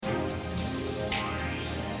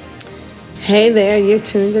Hey there, you're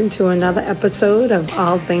tuned into another episode of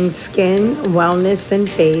All Things Skin, Wellness, and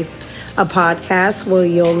Faith, a podcast where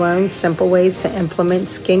you'll learn simple ways to implement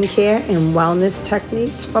skincare and wellness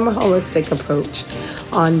techniques from a holistic approach.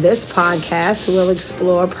 On this podcast, we'll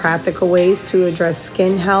explore practical ways to address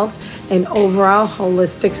skin health and overall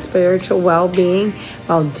holistic spiritual well-being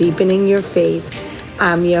while deepening your faith.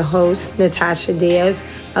 I'm your host, Natasha Diaz,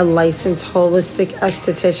 a licensed holistic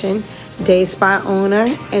esthetician, day spa owner,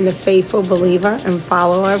 and a faithful believer and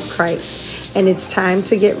follower of Christ. And it's time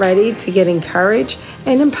to get ready to get encouraged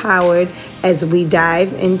and empowered as we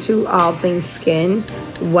dive into all things skin,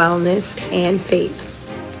 wellness, and faith.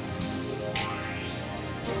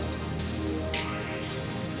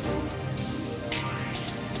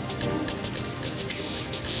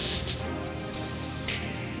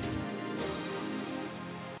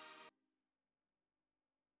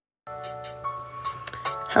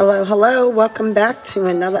 Hello. Welcome back to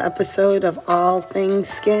another episode of All Things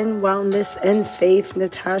Skin, Wellness, and Faith.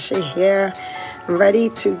 Natasha here, ready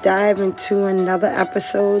to dive into another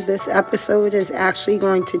episode. This episode is actually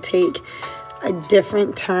going to take a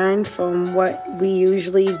different turn from what we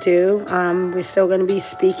usually do. We're still going to be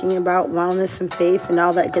speaking about wellness and faith and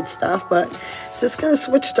all that good stuff, but just going to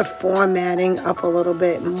switch the formatting up a little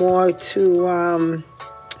bit more to,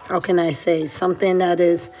 something that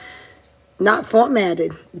is not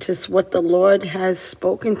formatted, just what the Lord has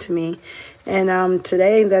spoken to me. And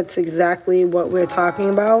today, that's exactly what we're talking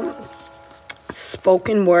about.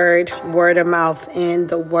 Spoken word, word of mouth, and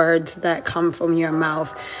the words that come from your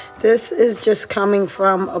mouth. This is just coming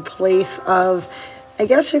from a place of, I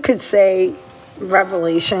guess you could say,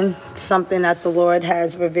 revelation, something that the Lord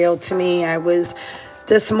has revealed to me. I was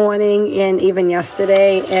this morning and even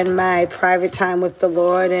yesterday in my private time with the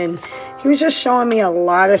Lord, and He was just showing me a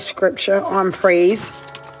lot of scripture on praise.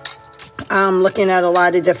 Looking at a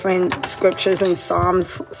lot of different scriptures and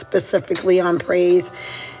Psalms specifically on praise.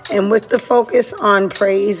 And with the focus on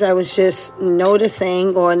praise, I was just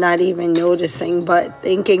noticing, or not even noticing, but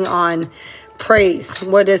thinking on praise.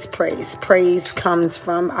 What is praise? Praise comes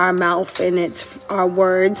from our mouth, and it's our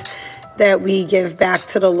words that we give back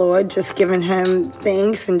to the Lord, just giving Him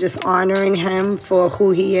thanks and just honoring Him for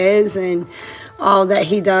who He is and all that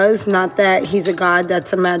He does. Not that He's a God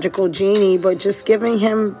that's a magical genie, but just giving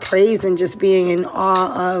Him praise and just being in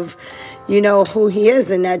awe of, who He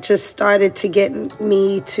is. And that just started to get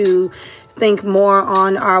me to think more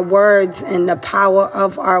on our words and the power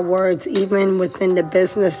of our words, even within the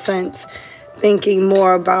business sense. Thinking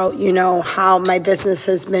more about, how my business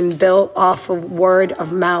has been built off of word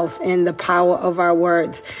of mouth and the power of our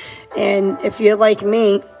words. And if you're like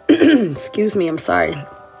me, excuse me, I'm sorry.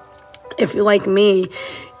 If you're like me,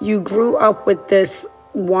 you grew up with this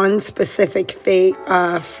one specific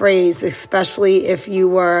phrase, especially if you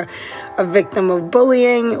were a victim of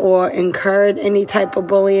bullying or incurred any type of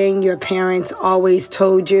bullying. Your parents always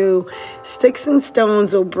told you, sticks and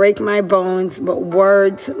stones will break my bones, but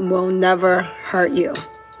words will never hurt you.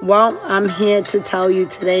 Well, I'm here to tell you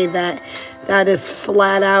today that that is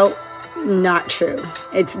flat out not true.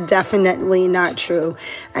 It's definitely not true.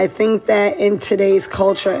 I think that in today's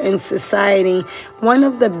culture and society, one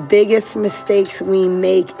of the biggest mistakes we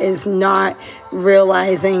make is not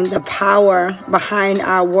realizing the power behind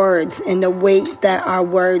our words and the weight that our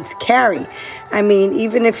words carry. I mean,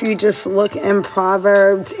 even if you just look in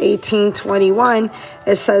Proverbs 18:21,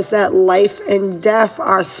 it says that life and death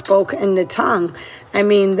are spoke in the tongue. I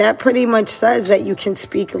mean, that pretty much says that you can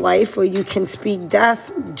speak life or you can speak death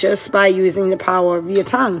just by using the power of your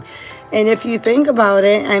tongue. And if you think about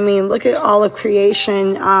it, I mean, look at all of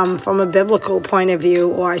creation from a biblical point of view,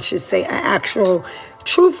 or I should say an actual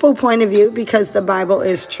truthful point of view, because the Bible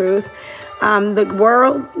is truth. The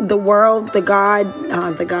world,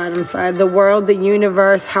 the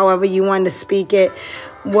universe, however you want to speak it,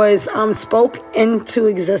 was spoke into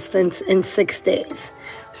existence in 6 days.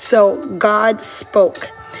 So God spoke.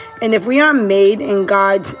 And if we are made in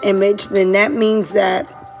God's image, then that means that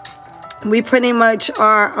we pretty much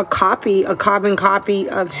are a carbon copy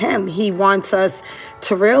of Him. He wants us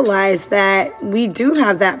to realize that we do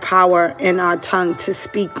have that power in our tongue to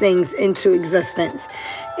speak things into existence.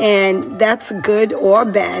 And that's good or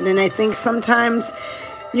bad. And I think sometimes,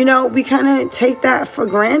 we kind of take that for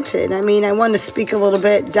granted. I mean, I want to speak a little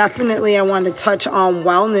bit. Definitely, I want to touch on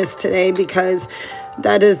wellness today, because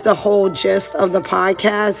that is the whole gist of the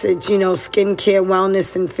podcast. It's, skincare,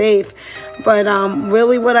 wellness, and faith. But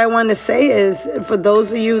really what I want to say is, for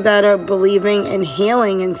those of you that are believing in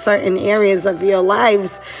healing in certain areas of your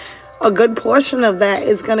lives, a good portion of that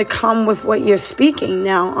is going to come with what you're speaking.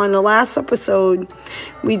 Now, on the last episode,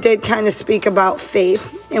 we did kind of speak about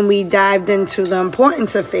faith, and we dived into the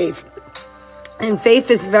importance of faith. And faith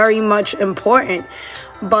is very much important.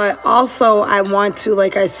 But also, I want to,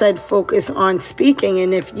 like I said, focus on speaking.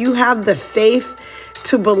 And if you have the faith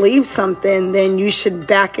to believe something, then you should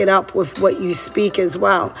back it up with what you speak as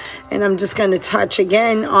well. And I'm just going to touch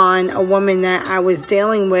again on a woman that I was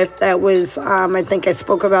dealing with that was, I think I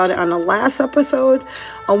spoke about it on the last episode,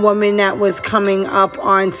 a woman that was coming up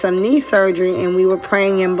on some knee surgery, and we were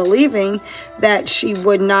praying and believing that she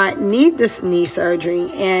would not need this knee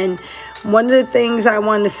surgery. And one of the things I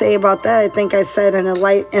wanted to say about that, I think I said in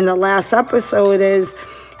the last episode, is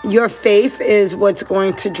your faith is what's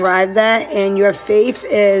going to drive that, and your faith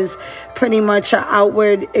is pretty much an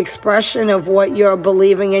outward expression of what you're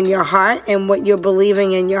believing in your heart, and what you're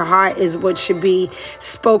believing in your heart is what should be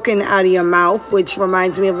spoken out of your mouth, which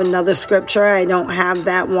reminds me of another scripture. I don't have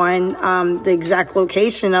that one, the exact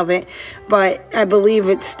location of it, but I believe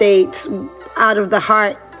it states, out of the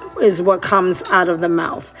heart is what comes out of the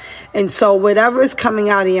mouth. And so whatever is coming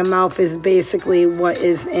out of your mouth is basically what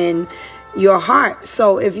is in your heart.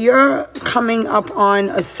 So if you're coming up on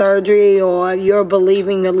a surgery, or you're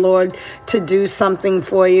believing the Lord to do something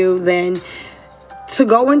for you, then to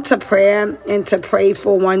go into prayer and to pray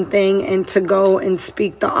for one thing and to go and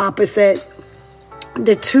speak the opposite,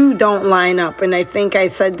 the two don't line up. And I think I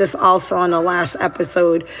said this also on the last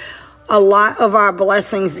episode. A lot of our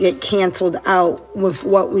blessings get canceled out with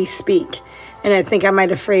what we speak. And I think I might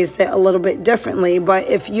have phrased it a little bit differently. But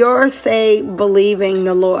if you're, say, believing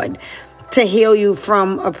the Lord to heal you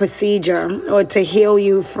from a procedure, or to heal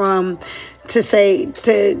you from,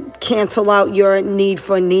 to cancel out your need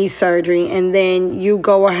for knee surgery, and then you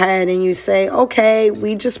go ahead and you say, okay,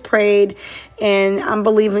 we just prayed, and I'm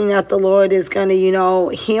believing that the Lord is going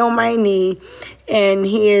to, heal my knee, and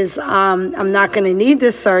I'm not going to need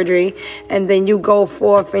this surgery. And then you go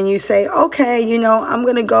forth and you say, okay, I'm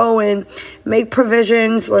going to go and make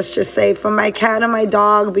provisions, let's just say, for my cat and my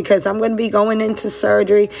dog, because I'm going to be going into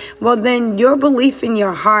surgery. Well, then your belief in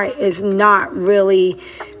your heart is not really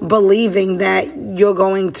believing that you're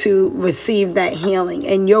going to receive that healing.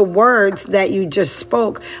 And your words that you just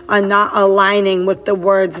spoke are not aligning with the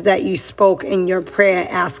words that you spoke in your prayer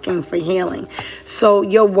asking for healing. So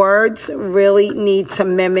your words really need to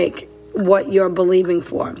mimic what you're believing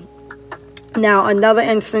for. Now, another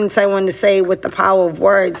instance I want to say with the power of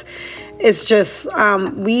words, it's just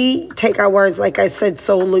we take our words, like I said,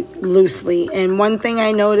 so loosely. And one thing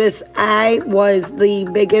I noticed, I was the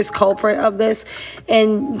biggest culprit of this.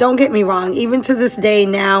 And don't get me wrong, even to this day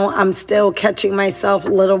now, I'm still catching myself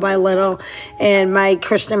little by little. And my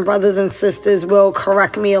Christian brothers and sisters will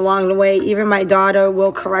correct me along the way. Even my daughter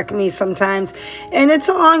will correct me sometimes. And it's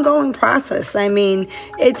an ongoing process. I mean,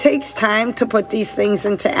 it takes time to put these things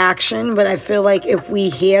into action. But I feel like if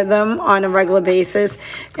we hear them on a regular basis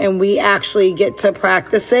and we actually get to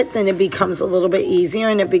practice it, then it becomes a little bit easier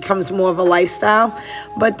and it becomes more of a lifestyle.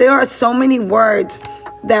 But there are so many words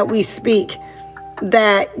that we speak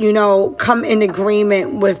that, come in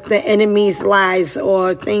agreement with the enemy's lies,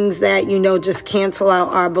 or things that, just cancel out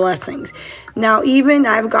our blessings. Now, even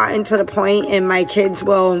I've gotten to the point, and my kids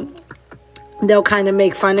they'll kind of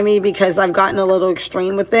make fun of me because I've gotten a little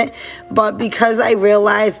extreme with it. But because I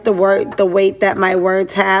realize the weight that my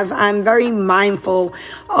words have, I'm very mindful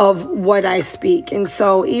of what I speak. And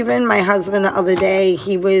so even my husband the other day,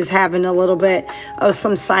 he was having a little bit of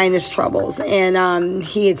some sinus troubles. And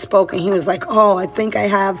he had spoken. He was like, oh, I think I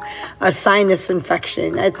have a sinus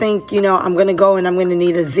infection. I think, I'm going to go and I'm going to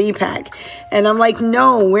need a Z-Pack. And I'm like,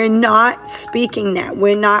 no, we're not speaking that.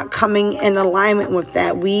 We're not coming in alignment with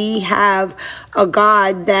that. We have a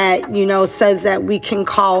God that, says that we can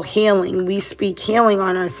call healing. We speak healing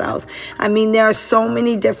on ourselves. I mean, there are so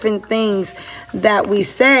many different things that we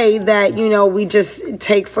say that, we just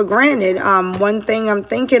take for granted. One thing I'm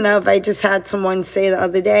thinking of, I just had someone say the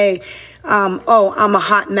other day, oh, I'm a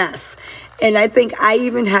hot mess. And I think I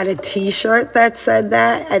even had a t-shirt that said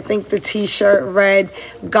that. I think the t-shirt read,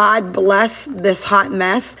 God bless this hot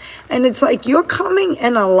mess. And it's like, you're coming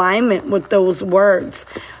in alignment with those words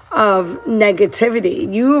of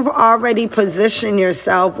negativity. You've already positioned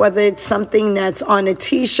yourself, whether it's something that's on a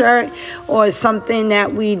t-shirt or something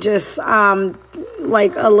that we just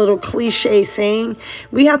like a little cliche saying.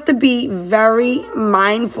 We have to be very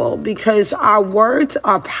mindful because our words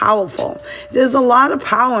are powerful. There's a lot of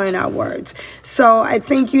power in our words. So I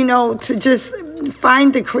think, to just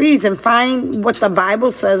find decrees and find what the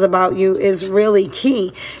Bible says about you is really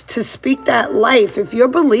key to speak that life. If you're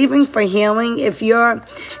believing for healing, if you're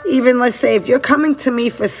even, let's say, if you're coming to me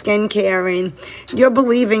for skincare and you're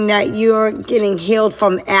believing that you're getting healed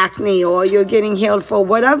from acne or you're getting healed for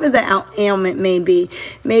whatever the ailment may be,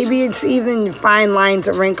 maybe it's even fine lines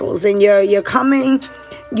or wrinkles, and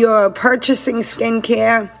you're purchasing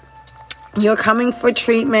skincare, you're coming for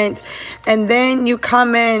treatment, and then you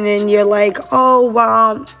come in and you're like, oh,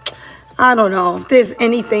 well, I don't know if there's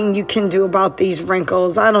anything you can do about these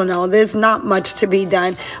wrinkles. I don't know. There's not much to be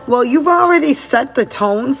done. Well, you've already set the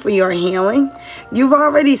tone for your healing. You've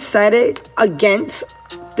already set it against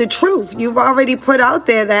the truth. You've already put out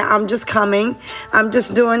there that I'm just coming, I'm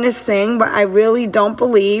just doing this thing, but I really don't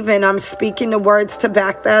believe, and I'm speaking the words to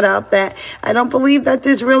back that up, that I don't believe that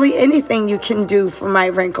there's really anything you can do for my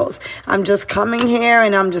wrinkles. I'm just coming here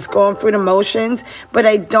and I'm just going through the motions, but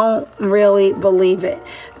I don't really believe it.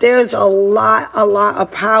 There's a lot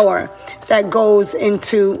of power that goes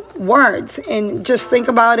into words. And just think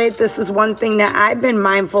about it. This is one thing that I've been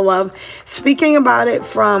mindful of, speaking about it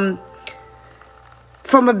from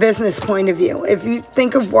a business point of view. If you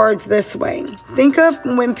think of words this way, think of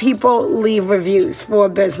when people leave reviews for a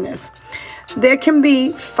business. There can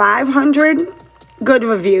be 500 good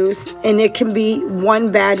reviews and it can be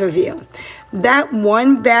one bad review. That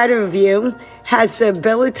one bad review has the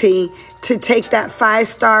ability to take that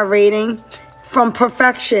 5-star rating from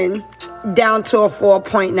perfection down to a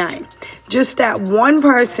 4.9. Just that one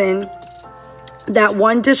person, that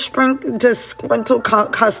one disgruntled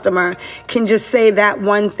customer can just say that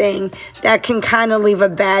one thing that can kind of leave a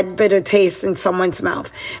bad, bitter taste in someone's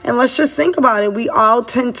mouth. And let's just think about it. We all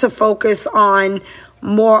tend to focus on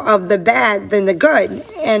more of the bad than the good.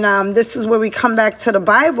 And this is where we come back to the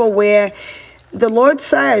Bible, where the Lord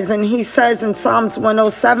says, and he says in Psalms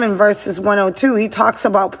 107 verses 102, he talks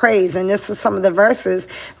about praise. And this is some of the verses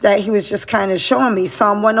that he was just kind of showing me.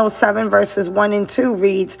 Psalm 107 verses 1 and 2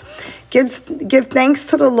 reads, Give thanks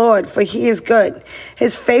to the Lord, for he is good.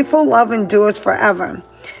 His faithful love endures forever.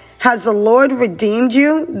 Has the Lord redeemed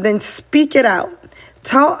you? Then speak it out.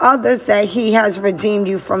 Tell others that he has redeemed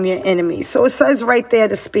you from your enemies. So it says right there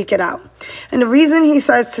to speak it out. And the reason he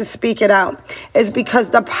says to speak it out is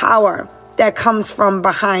because the power that comes from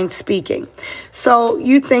behind speaking. So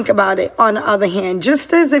you think about it. On the other hand,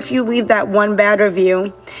 just as if you leave that one bad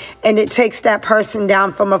review and it takes that person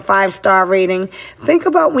down from a 5-star rating, think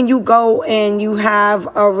about when you go and you have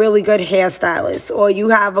a really good hairstylist, or you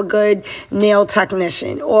have a good nail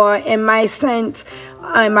technician, or in my sense,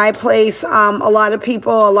 in my place, a lot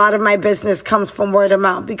of my business comes from word of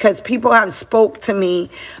mouth, because people have spoke to me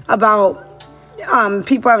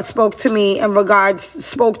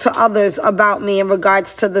spoke to others about me in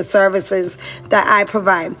regards to the services that I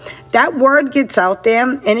provide. That word gets out there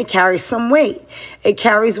and it carries some weight. It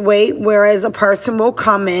carries weight, whereas a person will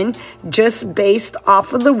come in just based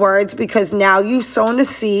off of the words, because now you've sown a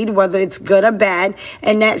seed, whether it's good or bad,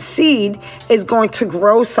 and that seed is going to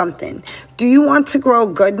grow something. Do you want to grow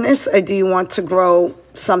goodness, or do you want to grow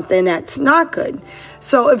something that's not good?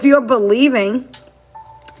 So if you're believing,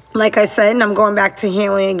 like I said, and I'm going back to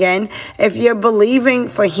healing again, if you're believing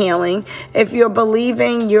for healing, if you're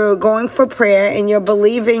believing you're going for prayer and you're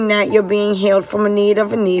believing that you're being healed from a need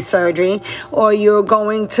of a knee surgery, or you're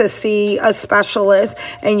going to see a specialist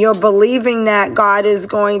and you're believing that God is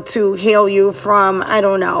going to heal you from, I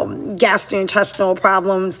don't know, gastrointestinal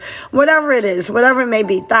problems, whatever it is, whatever it may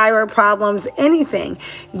be, thyroid problems, anything,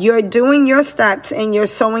 you're doing your steps and you're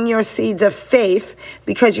sowing your seeds of faith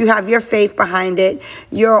because you have your faith behind it.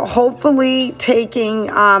 You're hopefully taking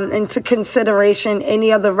into consideration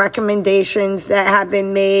any of the recommendations that have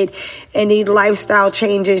been made, any lifestyle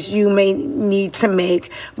changes you may need to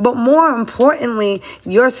make. But more importantly,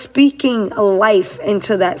 you're speaking life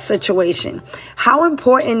into that situation. How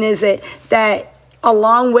important is it that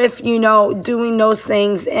along with, doing those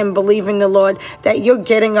things and believing the Lord, that you're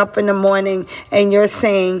getting up in the morning and you're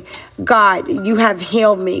saying, God, you have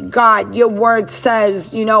healed me. God, your word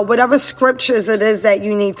says, whatever scriptures it is that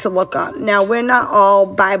you need to look up. Now, we're not all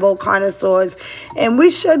Bible connoisseurs, and we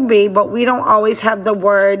should be, but we don't always have the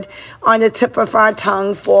word on the tip of our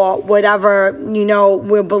tongue for whatever,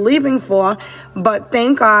 we're believing for. But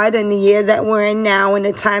thank God, in the year that we're in now, in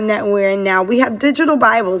the time that we're in now, we have digital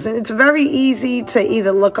Bibles, and it's very easy to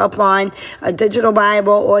either look up on a digital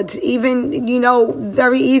Bible, or it's even,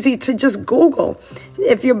 very easy to just Google.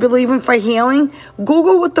 If you're believing for healing,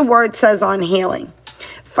 Google what the word says on healing.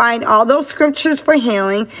 Find all those scriptures for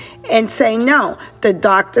healing and say, no, the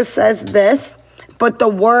doctor says this, but the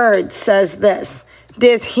word says this.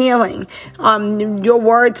 there's healing. Your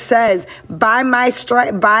word says, by my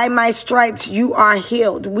stripes, you are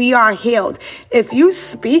healed. We are healed. If you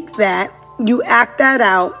speak that, you act that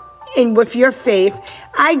out, and with your faith,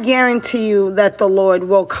 I guarantee you that the Lord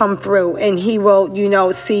will come through and he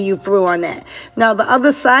will, see you through on that. Now, the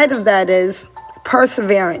other side of that is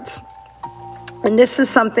perseverance. And this is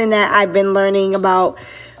something that I've been learning about.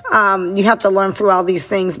 You have to learn through all these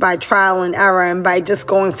things by trial and error and by just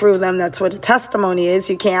going through them. That's what a testimony is.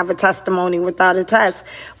 You can't have a testimony without a test.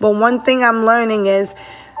 But one thing I'm learning is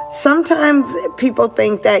sometimes people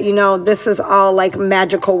think that, this is all like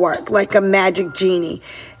magical work, like a magic genie.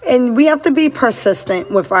 And we have to be persistent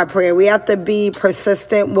with our prayer. We have to be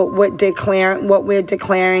persistent with what we're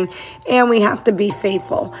declaring, and we have to be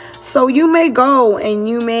faithful. So you may go and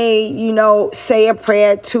you may, say a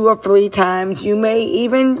prayer 2 or 3 times. You may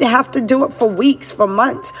even have to do it for weeks, for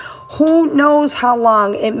months. Who knows how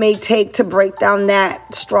long it may take to break down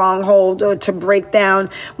that stronghold or to break down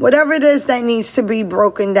whatever it is that needs to be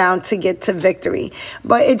broken down to get to victory.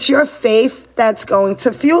 But it's your faith that's going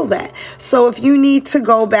to fuel that. So if you need to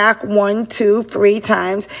go back 1, 2, 3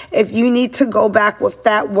 times, if you need to go back with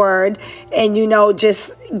that word and,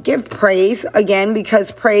 just give praise again,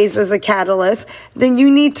 because praise is a catalyst, then you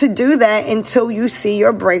need to do that until you see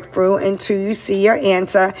your breakthrough, until you see your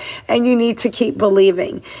answer, and you need to keep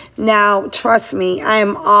believing. Now, trust me, I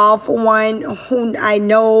am all for one who I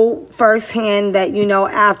know firsthand that,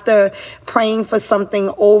 after praying for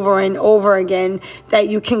something over and over again, that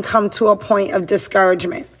you can come to a point of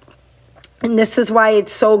discouragement. And this is why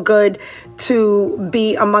it's so good to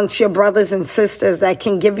be amongst your brothers and sisters that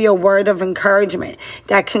can give you a word of encouragement,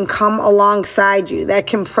 that can come alongside you, that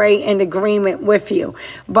can pray in agreement with you.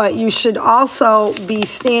 But you should also be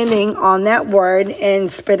standing on that word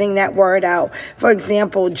and spitting that word out. For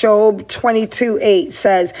example, Job 22:8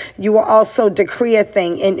 says, you will also decree a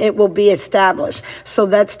thing and it will be established. So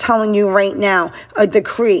that's telling you right now, a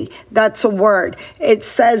decree, that's a word. It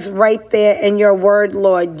says right there in your word,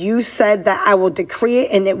 Lord, you said that I will decree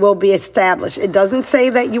it and it will be established. It doesn't say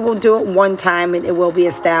that you will do it 1 time and it will be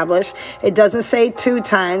established. It doesn't say 2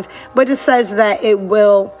 times, but it says that it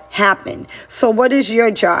will happen. So what is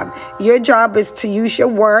your job? Your job is to use your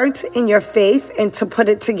words and your faith and to put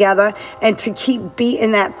it together and to keep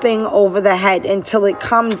beating that thing over the head until it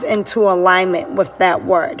comes into alignment with that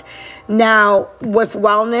word. Now, with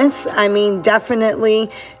wellness, definitely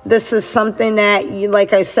this is something that,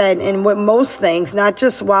 like I said, and with most things, not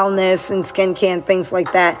just wellness and skincare and things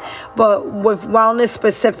like that, but with wellness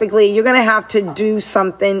specifically, you're going to have to do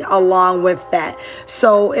something along with that.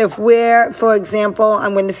 So if for example,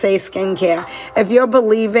 I'm going to say skincare. If you're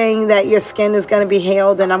believing that your skin is going to be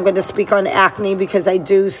healed, and I'm going to speak on acne because I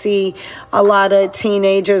do see a lot of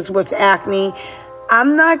teenagers with acne,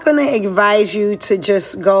 I'm not going to advise you to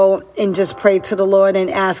just go and just pray to the Lord and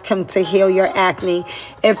ask him to heal your acne.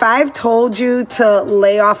 If I've told you to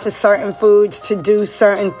lay off of certain foods, to do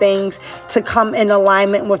certain things, to come in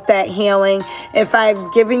alignment with that healing, if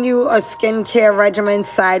I've given you a skincare regimen,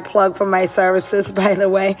 side plug for my services, by the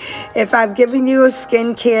way, if I've given you a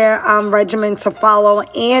skincare regimen to follow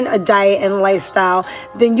and a diet and lifestyle,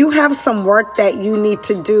 then you have some work that you need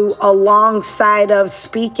to do alongside of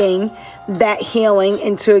speaking that healing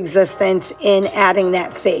into existence and adding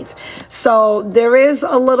that faith. So there is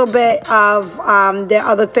a little bit of, there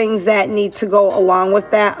are other things that need to go along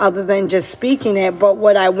with that other than just speaking it. But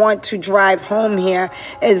what I want to drive home here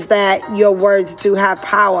is that your words do have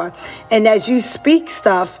power. And as you speak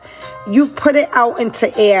stuff, you put it out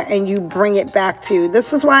into air and you bring it back to you.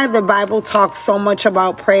 This is why the Bible talks so much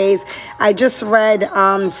about praise. I just read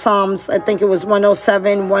Psalms, I think it was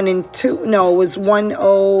 107, 1 and 2. No, it was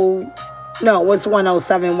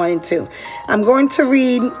 107, 1 and 2. I'm going to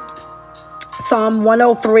read Psalm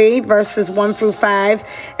 103, verses 1 through 5.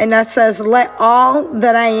 And that says, let all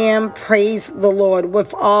that I am praise the Lord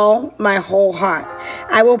with all my whole heart.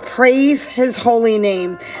 I will praise his holy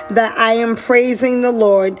name, that I am praising the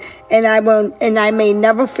Lord, and I may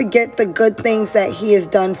never forget the good things that he has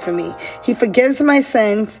done for me. He forgives my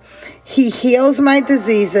sins. He heals my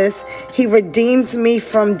diseases. He redeems me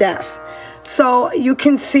from death. So you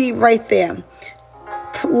can see right there,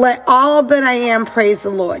 let all that I am praise the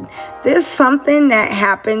Lord. There's something that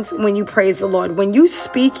happens when you praise the Lord. When you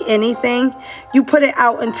speak anything, you put it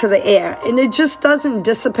out into the air, and it just doesn't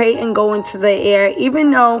dissipate and go into the air. Even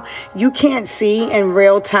though you can't see in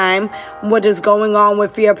real time what is going on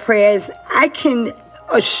with your prayers, I can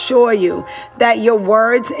assure you that your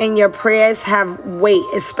words and your prayers have weight,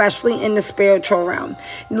 especially in the spiritual realm.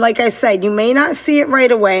 Like I said, you may not see it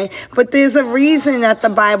right away, but there's a reason that the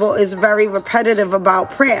Bible is very repetitive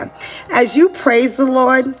about prayer. As you praise the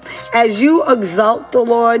Lord, as you exalt the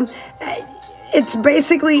Lord, it's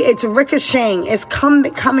ricocheting. It's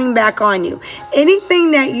coming back on you.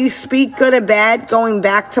 Anything that you speak, good or bad, going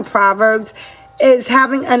back to Proverbs, is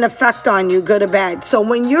having an effect on you, good or bad. So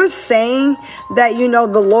when you're saying that,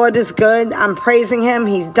 the Lord is good, I'm praising him,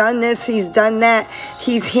 he's done this, he's done that,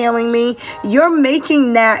 he's healing me, you're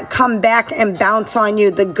making that come back and bounce on you.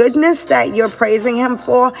 The goodness that you're praising him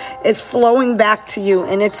for is flowing back to you,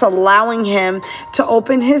 and it's allowing him to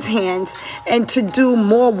open his hands and to do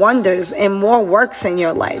more wonders and more works in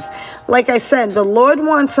your life. Like I said, the Lord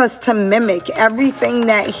wants us to mimic everything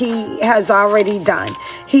that he has already done.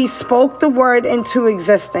 He spoke the word into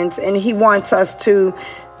existence, and he wants us to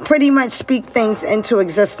pretty much speak things into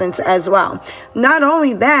existence as well. Not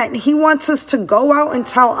only that, he wants us to go out and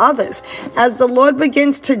tell others. As the Lord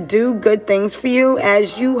begins to do good things for you,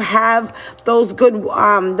 as you have those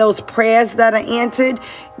prayers that are answered,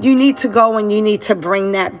 you need to go and you need to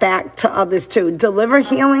bring that back to others too. Deliver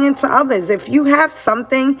healing into others. If you have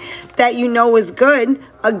something that you know is good,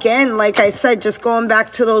 again, like I said, just going back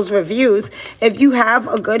to those reviews, if you have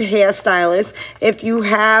a good hairstylist, if you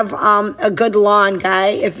have a good lawn guy,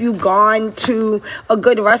 if you've gone to a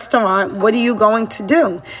good restaurant, what are you going to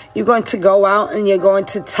do? You're going to go out and you're going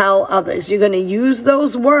to tell others. You're going to use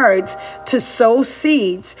those words to sow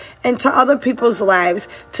seeds into other people's lives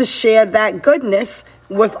to share that goodness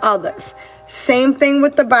with others. Same thing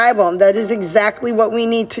with the Bible. That is exactly what we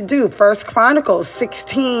need to do. 1 Chronicles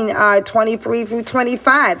 16, 23 through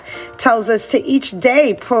 25 tells us to each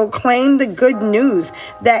day proclaim the good news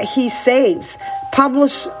that he saves.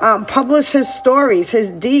 Publish his stories,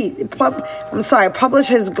 publish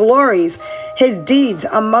his glories, his deeds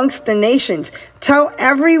amongst the nations. Tell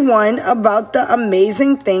everyone about the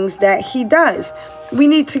amazing things that he does. We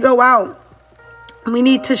need to go out. We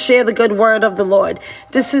need to share the good word of the Lord.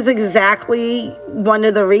 This is exactly one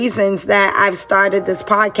of the reasons that I've started this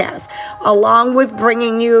podcast, along with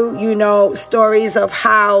bringing you, stories of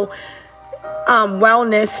how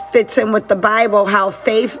wellness fits in with the Bible, how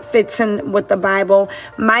faith fits in with the Bible.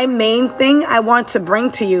 My main thing I want to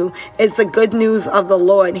bring to you is the good news of the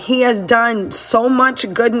Lord. He has done so much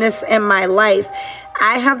goodness in my life.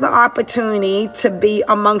 I have the opportunity to be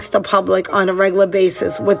amongst the public on a regular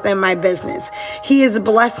basis within my business. He has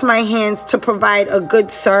blessed my hands to provide a good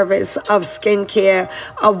service of skincare,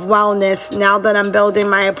 of wellness. Now that I'm building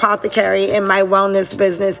my apothecary and my wellness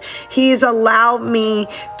business, He's allowed me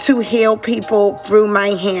to heal people through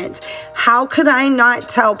my hands. How could I not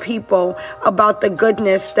tell people about the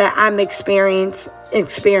goodness that I'm experiencing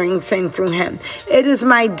through Him? It is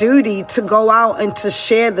my duty to go out and to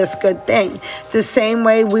share this good thing. The same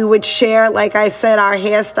way we would share, like I said, our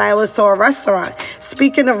hairstylist or a restaurant.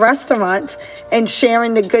 Speaking of restaurants and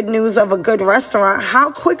sharing the good news of a good restaurant,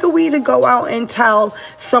 how quick are we to go out and tell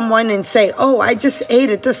someone and say, oh, I just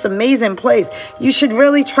ate at this amazing place. You should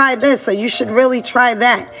really try this, or you should really try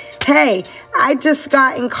that. Hey, I just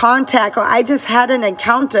got in contact, or I just had an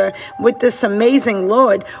encounter with this amazing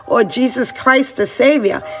Lord, or Jesus Christ the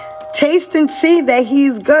Savior. Taste and see that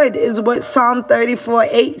He's good is what Psalm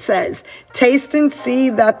 34:8 says. Taste and see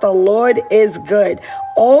that the Lord is good.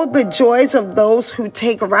 All the joys of those who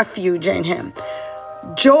take refuge in Him.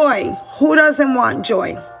 Joy. Who doesn't want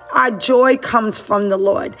joy? Our joy comes from the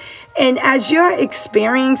Lord. And as you're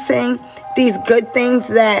experiencing these good things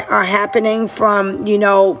that are happening from,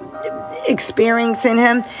 experiencing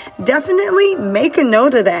Him, definitely make a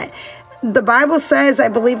note of that. The Bible says, I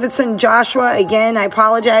believe it's in Joshua, again, I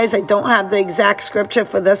apologize, I don't have the exact scripture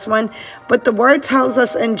for this one, but the word tells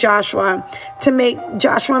us in Joshua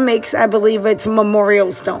Joshua makes, I believe it's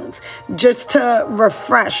memorial stones, just to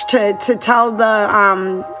refresh, to tell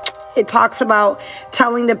it talks about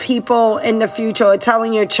telling the people in the future, or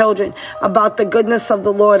telling your children about the goodness of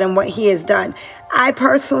the Lord and what He has done. I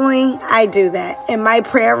do that. In my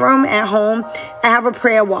prayer room at home, I have a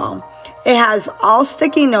prayer wall. It has all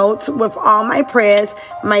sticky notes with all my prayers,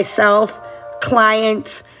 myself,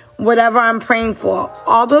 clients, whatever I'm praying for.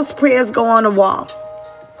 All those prayers go on a wall.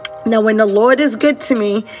 Now, when the Lord is good to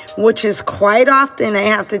me, which is quite often, I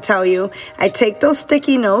have to tell you, I take those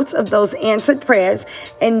sticky notes of those answered prayers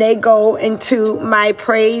and they go into my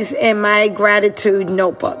praise and my gratitude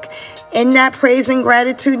notebook. In that praise and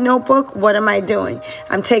gratitude notebook, what am I doing?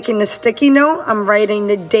 I'm taking the sticky note, I'm writing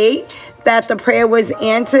the date that the prayer was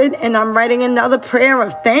answered, and I'm writing another prayer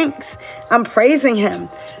of thanks. I'm praising him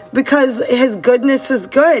because his goodness is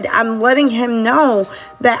good. I'm letting him know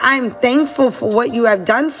that I'm thankful for what you have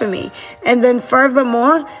done for me. And then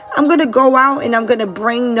furthermore, I'm going to go out and I'm going to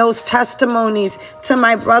bring those testimonies to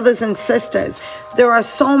my brothers and sisters. There are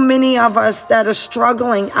so many of us that are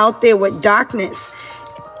struggling out there with darkness.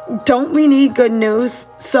 Don't we need good news?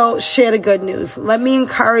 So share the good news. Let me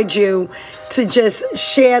encourage you to just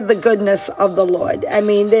share the goodness of the Lord. I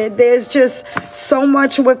mean, there's just so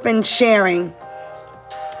much within sharing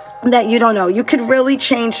that you don't know. You could really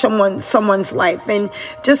change someone's life. And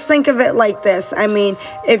just think of it like this. I mean,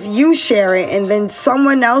 if you share it and then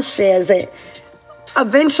someone else shares it,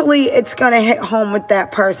 eventually it's going to hit home with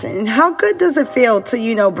that person. And how good does it feel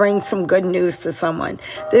to, bring some good news to someone?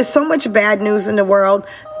 There's so much bad news in the world.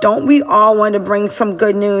 Don't we all want to bring some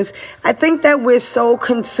good news? I think that we're so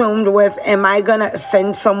consumed with, am I going to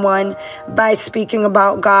offend someone by speaking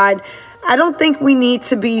about God? I don't think we need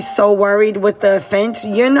to be so worried with the offense.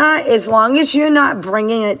 As long as you're not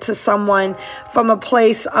bringing it to someone from a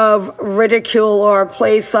place of ridicule or a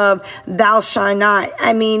place of thou shalt not.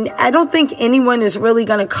 I mean, I don't think anyone is really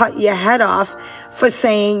going to cut your head off for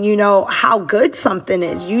saying, how good something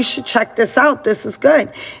is. You should check this out. This is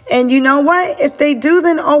good. And you know what? If they do,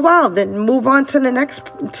 then oh well, then move on to the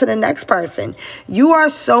next person. You are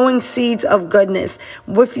sowing seeds of goodness.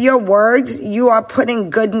 With your words, you are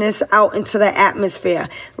putting goodness out into the atmosphere.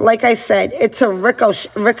 Like I said, it's a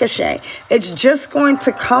ricochet. It's just going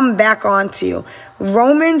to come back onto you.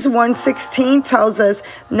 Romans 1:16 tells us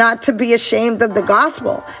not to be ashamed of the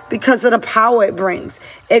gospel because of the power it brings.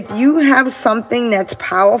 If you have something that's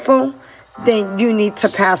powerful, then you need to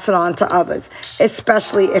pass it on to others,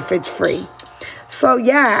 especially if it's free. So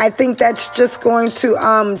yeah, I think that's just going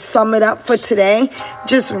to sum it up for today.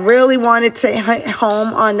 Just really wanted to hit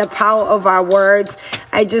home on the power of our words.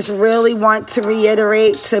 I just really want to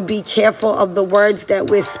reiterate to be careful of the words that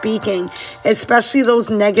we're speaking, especially those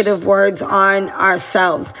negative words on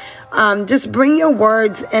ourselves. Just bring your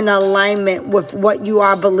words in alignment with what you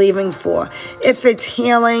are believing for. If it's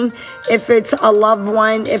healing, if it's a loved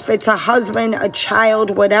one, if it's a husband, a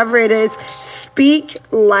child, whatever it is, speak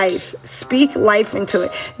life. Speak life into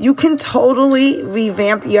it. You can totally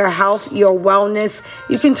revamp your health, your wellness.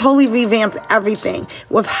 You can totally revamp everything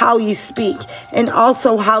with how you speak and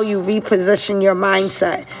also how you reposition your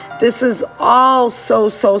mindset. This is all so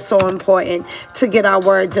important to get our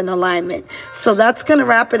words in alignment. So that's going to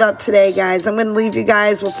wrap it up today, guys. I'm going to leave you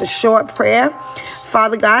guys with a short prayer.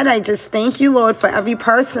 Father God, I just thank you, Lord, for every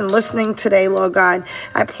person listening today, Lord God.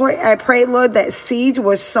 I pray, Lord, that seeds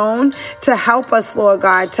were sown to help us, Lord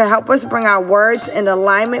God, to help us bring our words in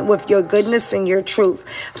alignment with your goodness and your truth.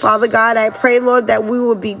 Father God, I pray, Lord, that we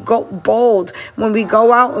will be bold when we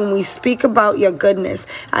go out and we speak about your goodness.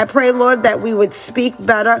 I pray, Lord, that we would speak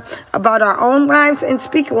better about our own lives and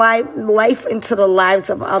speak life into the lives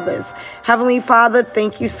of others. Heavenly Father,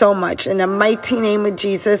 thank you so much. In the mighty name of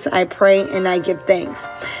Jesus, I pray and I give thanks.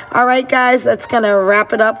 All right, guys, that's going to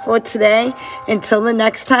wrap it up for today. Until the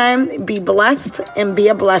next time, be blessed and be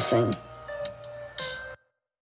a blessing.